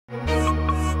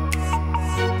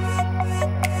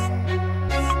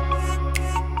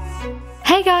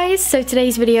guys, so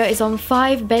today's video is on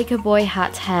 5 Baker Boy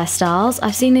hat hairstyles.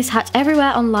 I've seen this hat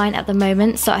everywhere online at the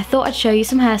moment, so I thought I'd show you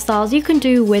some hairstyles you can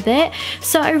do with it.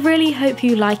 So I really hope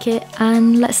you like it,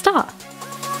 and let's start.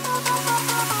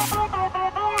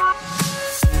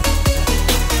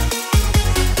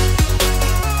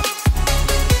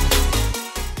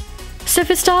 So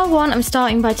for style 1, I'm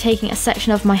starting by taking a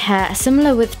section of my hair a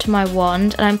similar width to my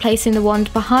wand, and I'm placing the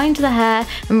wand behind the hair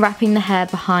and wrapping the hair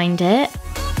behind it.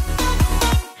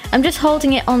 I'm just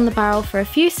holding it on the barrel for a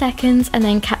few seconds and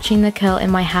then catching the curl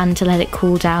in my hand to let it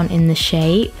cool down in the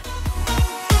shape.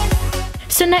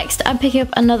 So next I'm picking up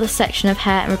another section of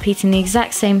hair and repeating the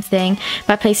exact same thing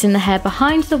by placing the hair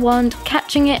behind the wand,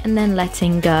 catching it and then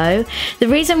letting go. The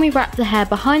reason we wrap the hair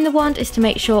behind the wand is to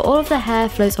make sure all of the hair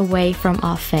flows away from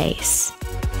our face.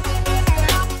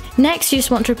 Next, you just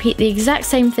want to repeat the exact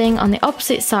same thing on the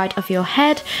opposite side of your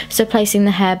head, so placing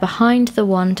the hair behind the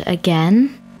wand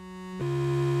again.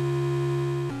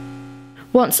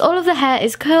 Once all of the hair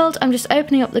is curled, I'm just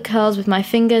opening up the curls with my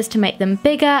fingers to make them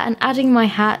bigger and adding my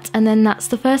hat, and then that's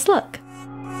the first look.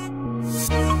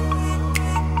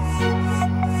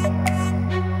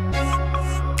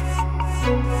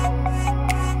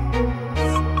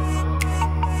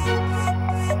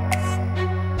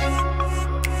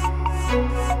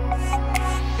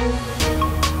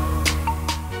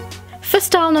 For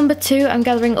style number 2, I'm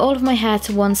gathering all of my hair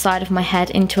to one side of my head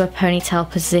into a ponytail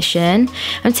position.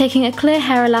 I'm taking a clear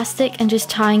hair elastic and just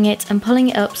tying it and pulling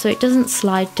it up so it doesn't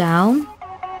slide down.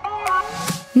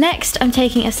 Next, I'm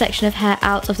taking a section of hair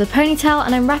out of the ponytail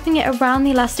and I'm wrapping it around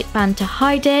the elastic band to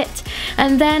hide it.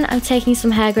 And then I'm taking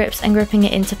some hair grips and gripping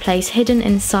it into place hidden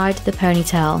inside the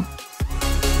ponytail.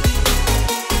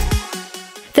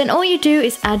 Then all you do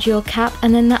is add your cap,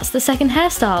 and then that's the second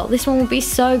hairstyle. This one will be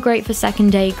so great for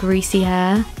second day greasy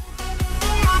hair.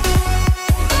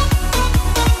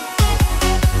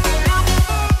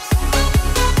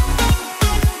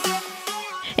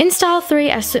 In style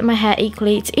 3, I split my hair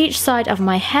equally to each side of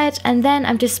my head, and then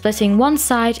I'm just splitting one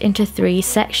side into 3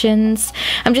 sections.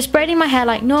 I'm just braiding my hair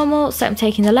like normal, so I'm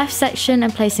taking the left section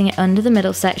and placing it under the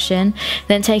middle section,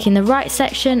 then taking the right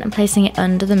section and placing it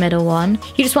under the middle one.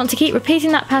 You just want to keep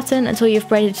repeating that pattern until you've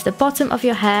braided to the bottom of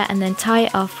your hair, and then tie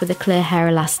it off with a clear hair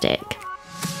elastic.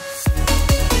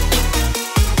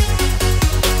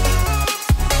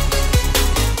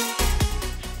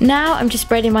 Now I'm just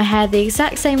braiding my hair the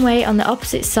exact same way on the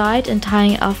opposite side and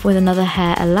tying it off with another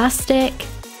hair elastic.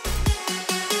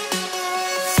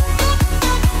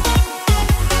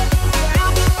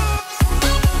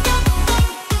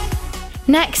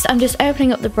 Next, I'm just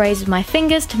opening up the braids with my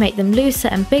fingers to make them looser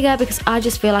and bigger because I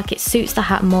just feel like it suits the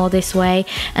hat more this way,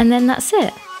 and then that's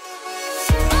it.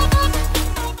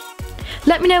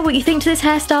 Let me know what you think to this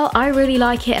hairstyle. I really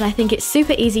like it and I think it's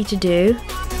super easy to do.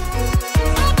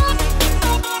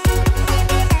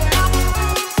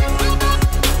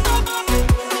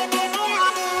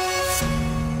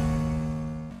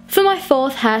 For my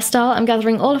fourth hairstyle, I'm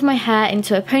gathering all of my hair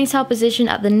into a ponytail position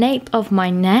at the nape of my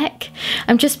neck.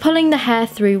 I'm just pulling the hair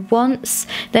through once,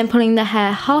 then pulling the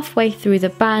hair halfway through the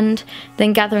band,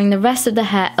 then gathering the rest of the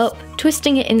hair up,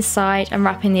 twisting it inside and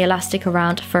wrapping the elastic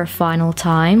around for a final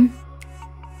time.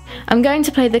 I'm going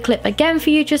to play the clip again for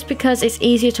you just because it's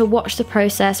easier to watch the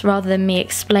process rather than me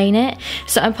explain it.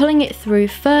 So I'm pulling it through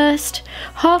first,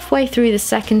 halfway through the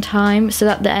second time so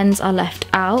that the ends are left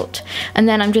out, and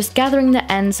then I'm just gathering the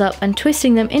ends up and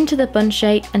twisting them into the bun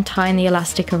shape and tying the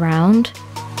elastic around.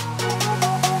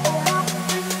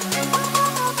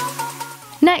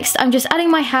 Next, I'm just adding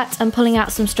my hat and pulling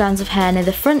out some strands of hair near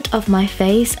the front of my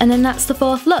face, and then that's the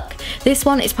fourth look. This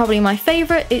one is probably my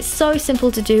favourite. It's so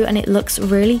simple to do and it looks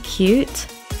really cute.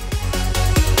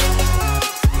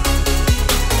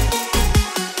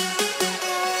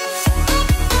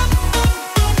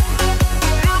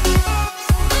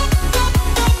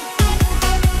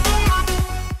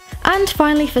 And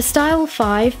finally for style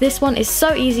 5, this one is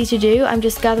so easy to do. I'm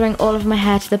just gathering all of my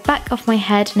hair to the back of my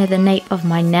head near the nape of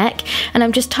my neck, and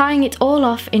I'm just tying it all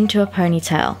off into a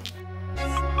ponytail.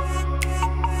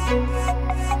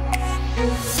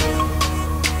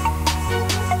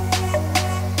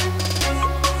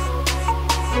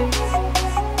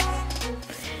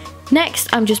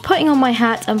 Next, I'm just putting on my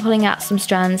hat and pulling out some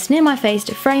strands near my face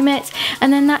to frame it,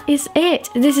 and then that is it.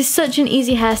 This is such an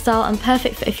easy hairstyle and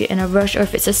perfect for if you're in a rush or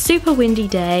if it's a super windy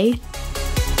day.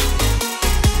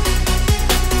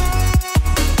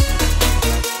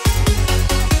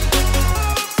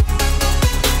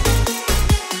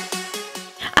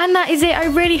 that is it. I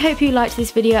really hope you liked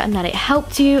this video and that it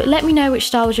helped you. Let me know which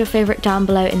style was your favourite down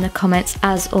below in the comments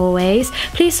as always.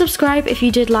 Please subscribe if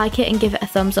you did like it and give it a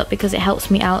thumbs up because it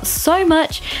helps me out so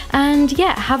much. And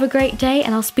yeah, have a great day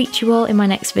and I'll speak to you all in my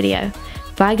next video.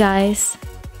 Bye guys.